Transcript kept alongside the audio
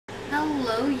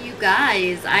Hello, you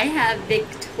guys. I have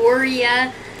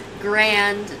Victoria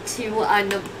Grand to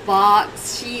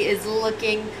unbox. She is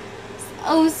looking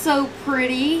oh so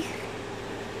pretty.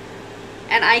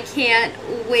 And I can't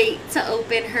wait to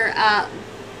open her up.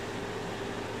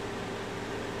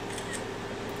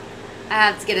 I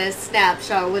have to get a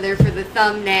snapshot with her for the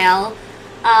thumbnail.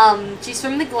 She's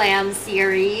from the Glam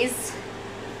series.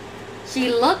 She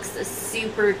looks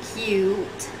super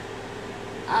cute.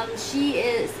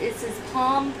 It says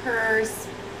palm purse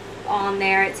on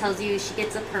there. It tells you she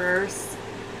gets a purse.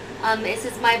 It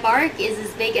says my bark is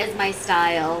as big as my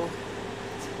style.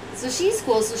 So she's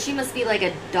cool. So she must be like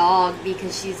a dog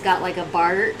because she's got like a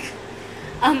bark.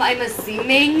 I'm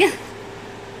assuming.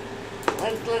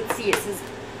 Let's see. It says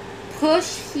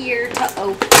push here to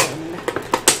open.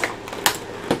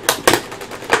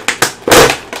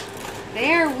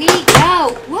 There we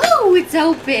go. Woo! It's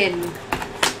open.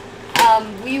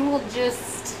 We will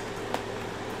just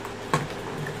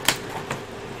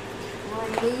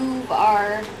remove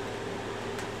our...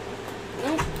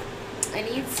 Nope. I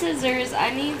need scissors.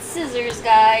 I need scissors,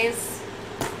 guys.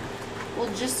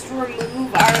 We'll just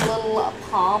remove our little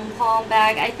pom-pom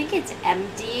bag. I think it's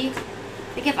empty.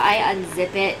 I think if I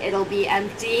unzip it, it'll be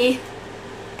empty.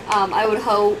 I would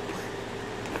hope.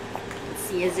 Let's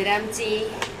see, is it empty?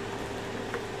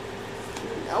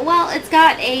 Well, it's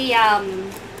got a,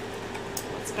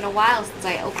 it's been a while since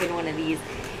I opened one of these.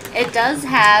 It does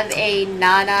have a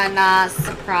na-na-na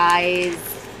surprise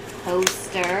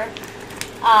poster.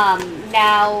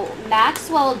 Now,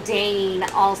 Maxwell Dane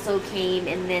also came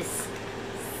in this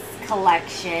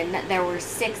collection. There were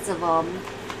 6 of them,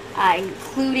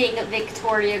 including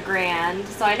Victoria Grand.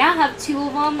 So I now have 2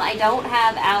 of them. I don't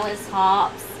have Alice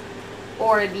Hops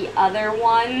or the other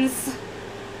ones.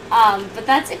 But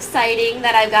that's exciting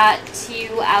that I got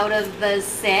 2 out of the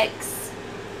 6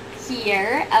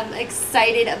 here. I'm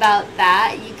excited about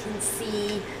that. You can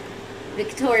see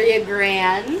Victoria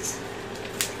Grand.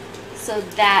 So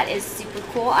that is super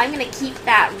cool. I'm going to keep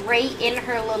that right in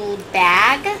her little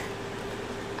bag.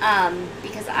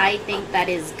 Because I think that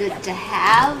is good to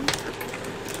have.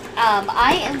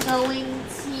 I am going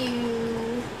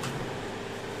to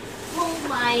pull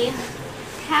my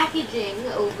packaging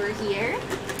over here.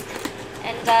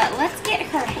 And let's get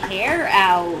her hair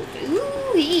out.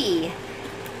 Ooh-wee.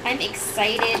 I'm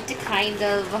excited to kind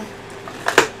of...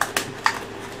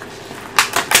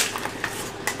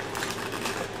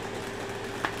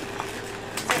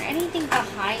 Is there anything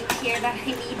behind here that I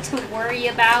need to worry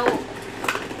about?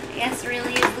 I guess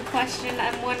really is the question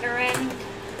I'm wondering.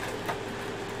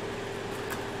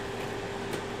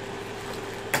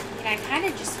 I mean, I kind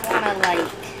of just want to,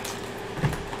 like,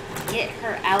 get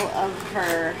her out of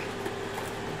her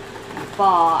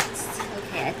box.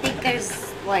 Okay, I think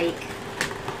there's, like,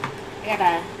 I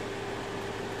gotta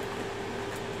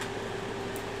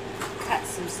cut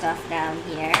some stuff down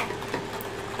here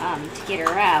to get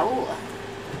her out.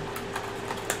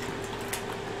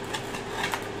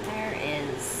 There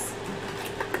is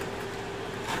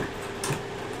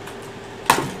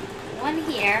one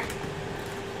here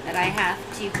that I have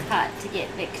to cut to get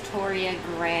Victoria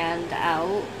Grand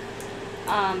out.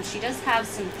 She does have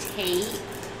some tape,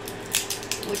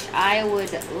 which I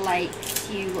would like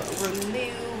to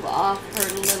remove off her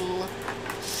little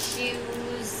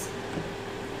shoes.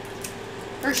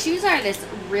 Her shoes are this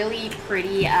really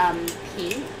pretty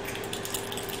pink.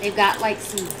 They've got like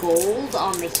some gold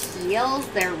on the heels.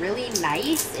 They're really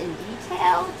nice and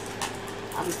detailed.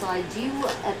 So I do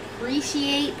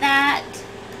appreciate that.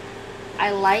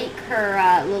 I like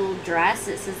her little dress.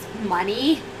 It says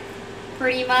money,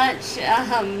 pretty much.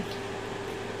 That's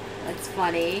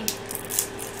funny.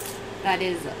 That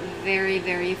is very,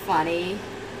 very funny.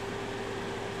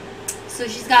 So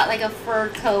she's got like a fur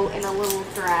coat and a little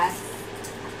dress.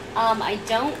 I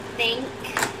don't think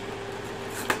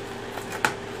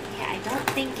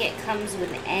it comes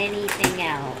with anything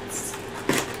else.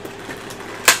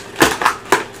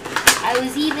 I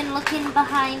was even looking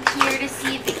behind here to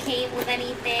see if it came with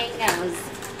anything. I was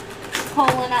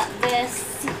pulling up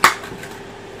this.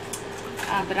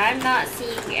 But I'm not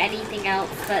seeing anything else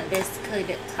that this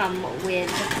could come with.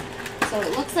 So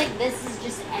it looks like this is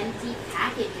just empty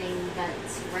packaging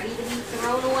that's ready to be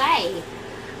thrown away.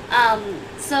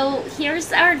 So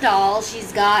here's our doll.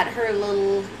 She's got her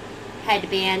little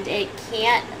headband. It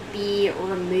can't be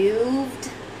removed.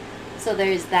 So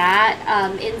there's that.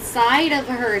 Inside of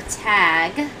her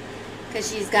tag, because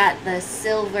she's got the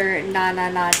silver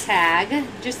na-na-na tag,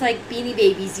 just like Beanie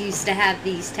Babies used to have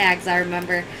these tags, I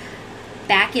remember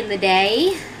back in the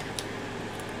day.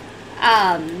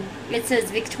 It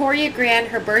says Victoria Grand,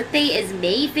 her birthday is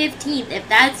May 15th. If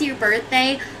that's your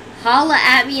birthday, holla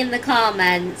at me in the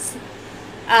comments.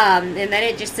 And then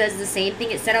it just says the same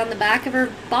thing it said on the back of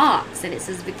her box, and it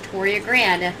says Victoria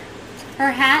Grand.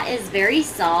 Her hat is very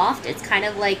soft. It's kind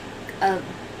of like a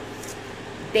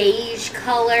beige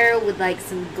color with like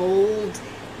some gold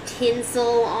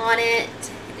tinsel on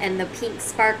it, and the pink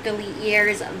sparkly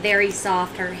ears. Very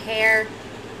soft. Her hair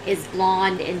is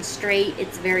blonde and straight.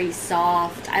 It's very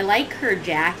soft. I like her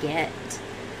jacket.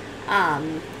 I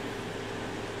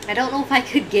don't know if I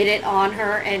could get it on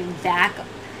her and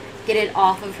get it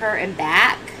off of her and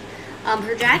back.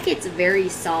 Her jacket's very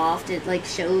soft. It like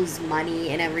shows money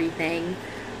and everything.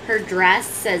 Her dress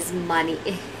says money,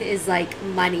 is like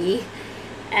money,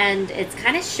 and it's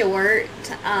kind of short.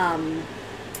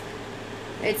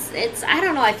 It's I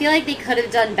don't know. I feel like they could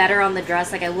have done better on the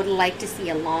dress. Like I would have liked to see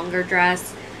a longer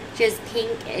dress. She has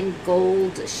pink and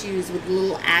gold shoes with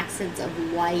little accents of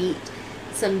white,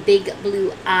 some big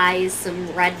blue eyes,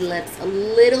 some red lips, a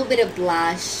little bit of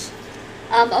blush.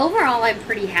 Overall, I'm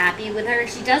pretty happy with her.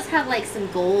 She does have like some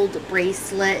gold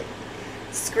bracelet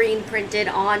screen printed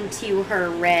onto her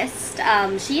wrist.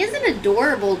 She is an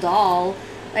adorable doll.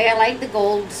 Like, I like the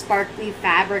gold sparkly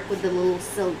fabric with the little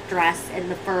silk dress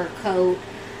and the fur coat.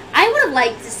 I would have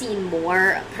liked to see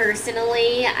more,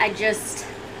 personally.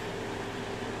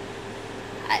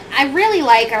 I really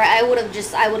like her. I would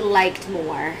have liked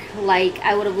more. Like,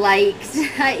 I would have liked,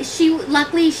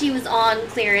 luckily she was on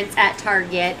clearance at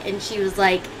Target, and she was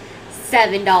like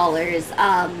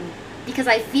 $7. Because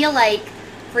I feel like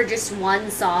for just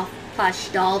one soft plush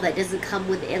doll that doesn't come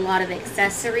with a lot of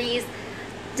accessories,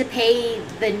 to pay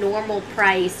the normal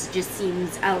price just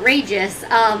seems outrageous.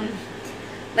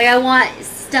 Like, I want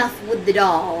stuff with the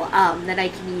doll that I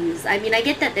can use. I mean, I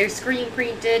get that they're screen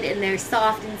printed and they're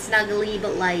soft and snuggly,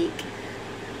 but like,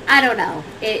 I don't know.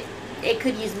 It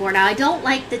could use more. Now, I don't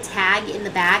like the tag in the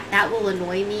back. That will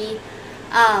annoy me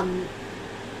an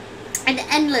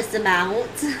endless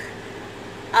amount.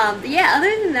 But yeah,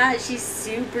 other than that, she's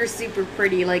super, super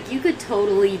pretty. Like, you could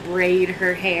totally braid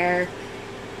her hair,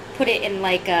 put it in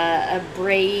like a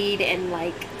braid and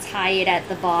like tie it at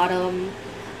the bottom.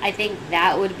 I think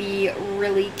that would be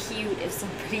really cute if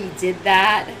somebody did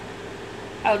that.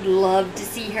 I would love to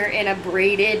see her in a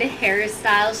braided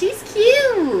hairstyle. She's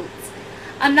cute.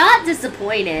 I'm not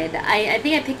disappointed. I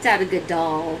think I picked out a good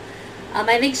doll.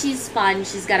 I think she's fun.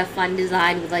 She's got a fun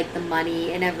design with like the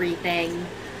money and everything.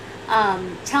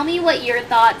 Tell me what your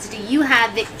thoughts. Do you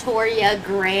have Victoria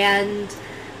Grand?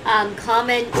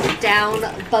 Comment down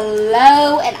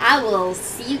below, and I will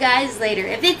see you guys later.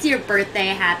 If it's your birthday,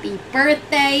 happy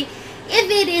birthday. If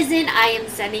it isn't, I am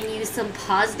sending you some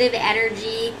positive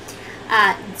energy.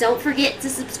 Don't forget to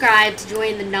subscribe to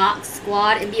join the Knox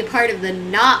squad and be a part of the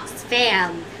Knox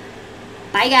fam.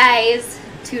 Bye guys.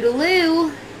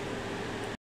 Toodaloo.